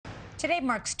Today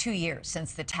marks 2 years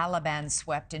since the Taliban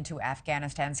swept into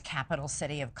Afghanistan's capital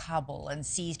city of Kabul and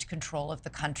seized control of the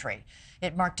country.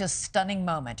 It marked a stunning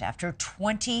moment after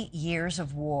 20 years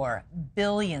of war,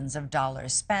 billions of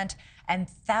dollars spent, and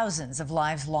thousands of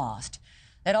lives lost.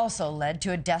 It also led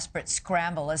to a desperate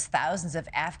scramble as thousands of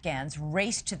Afghans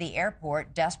raced to the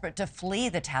airport, desperate to flee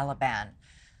the Taliban.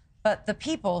 But for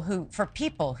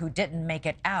people who didn't make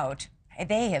it out,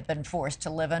 they have been forced to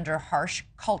live under harsh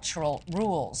cultural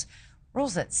rules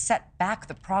that set back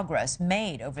the progress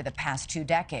made over the past 2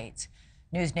 decades.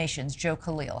 NewsNation's Joe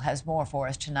Khalil has more for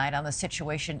us tonight on the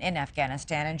situation in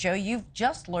Afghanistan. And Joe, you've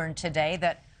just learned today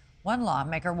that one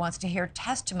lawmaker wants to hear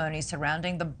testimony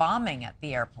surrounding the bombing at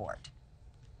the airport.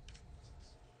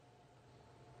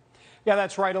 Yeah,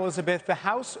 that's right, Elizabeth. The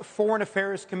House Foreign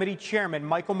Affairs Committee Chairman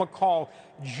Michael McCaul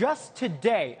just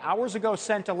today, hours ago,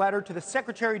 sent a letter to the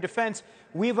Secretary of Defense.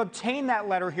 We have obtained that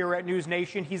letter here at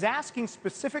NewsNation. He's asking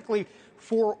specifically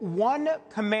for one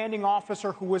commanding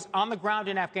officer who was on the ground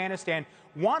in Afghanistan,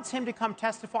 wants him to come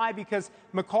testify because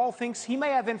McCaul thinks he may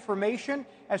have information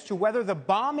as to whether the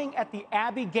bombing at the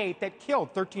Abbey Gate that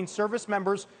killed 13 service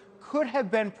members could have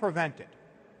been prevented.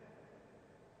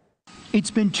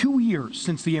 It's been 2 years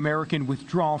since the American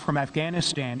withdrawal from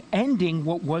Afghanistan, ending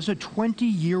what was a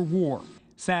 20-year war.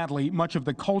 Sadly, much of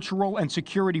the cultural and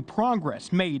security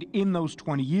progress made in those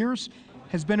 20 years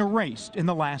has been erased in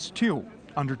the last 2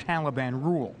 under Taliban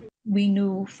rule. We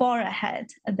knew far ahead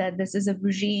that this is a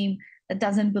regime that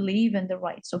doesn't believe in the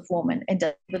rights of women. It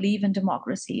doesn't believe in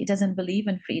democracy. It doesn't believe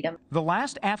in freedom. The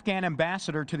last Afghan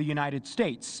ambassador to the United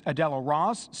States, Adela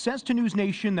Raz, says to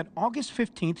NewsNation that August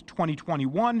 15th,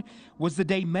 2021 was the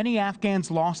day many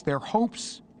Afghans lost their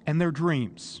hopes and their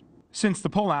dreams. Since the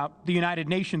pullout, the United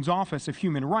Nations Office of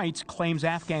Human Rights claims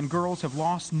Afghan girls have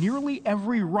lost nearly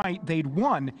every right they'd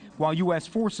won while U.S.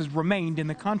 forces remained in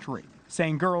the country,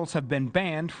 saying girls have been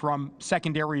banned from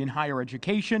secondary and higher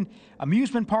education,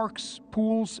 amusement parks,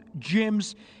 pools,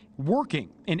 gyms, working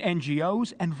in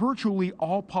NGOs, and virtually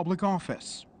all public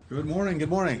office. Good morning. Good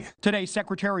morning. Today,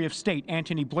 Secretary of State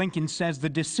Antony Blinken says the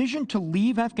decision to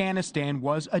leave Afghanistan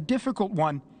was a difficult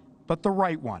one, but the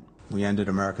right one. We ended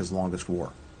America's longest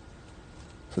war.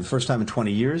 For the first time in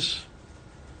 20 years,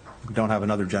 we don't have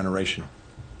another generation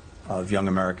of young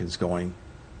Americans going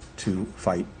to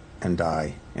fight and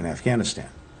die in Afghanistan.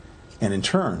 And in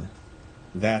turn,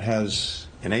 that has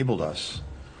enabled us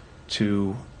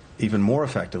to even more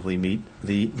effectively meet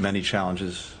the many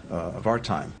challenges of our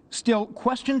time. Still,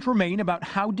 questions remain about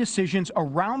how decisions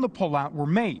around the pullout were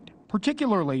made,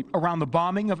 particularly around the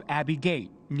bombing of Abbey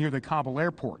Gate near the Kabul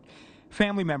airport.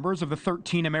 Family members of the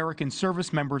 13 American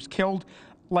service members killed,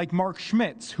 like Mark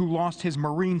Schmitz, who lost his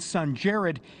Marine son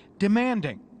Jared,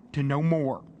 demanding to know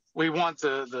more. We want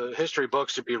the history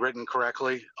books to be written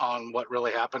correctly on what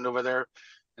really happened over there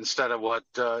instead of what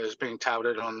is being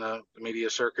touted on the media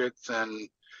circuits. And,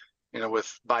 you know,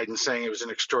 with Biden saying it was an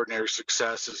extraordinary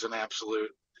success is an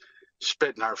absolute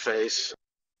spit in our face.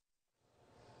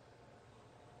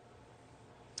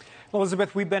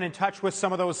 Elizabeth, we've been in touch with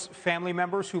some of those family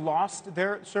members who lost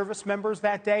their service members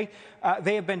that day.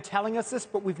 They have been telling us this,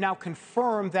 but we've now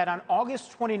confirmed that on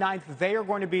August 29th, they are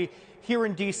going to be here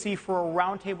in D.C. for a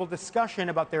roundtable discussion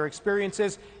about their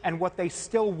experiences and what they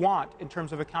still want in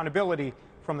terms of accountability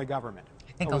from the government.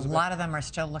 I think Elizabeth, a lot of them are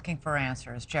still looking for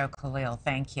answers. Joe Khalil,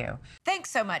 thank you.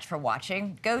 Thanks so much for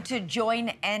watching. Go to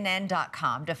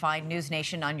joinnn.com to find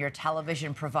NewsNation on your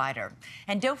television provider.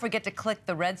 And don't forget to click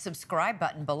the red subscribe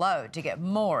button below to get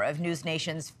more of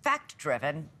NewsNation's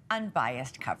fact-driven,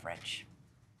 unbiased coverage.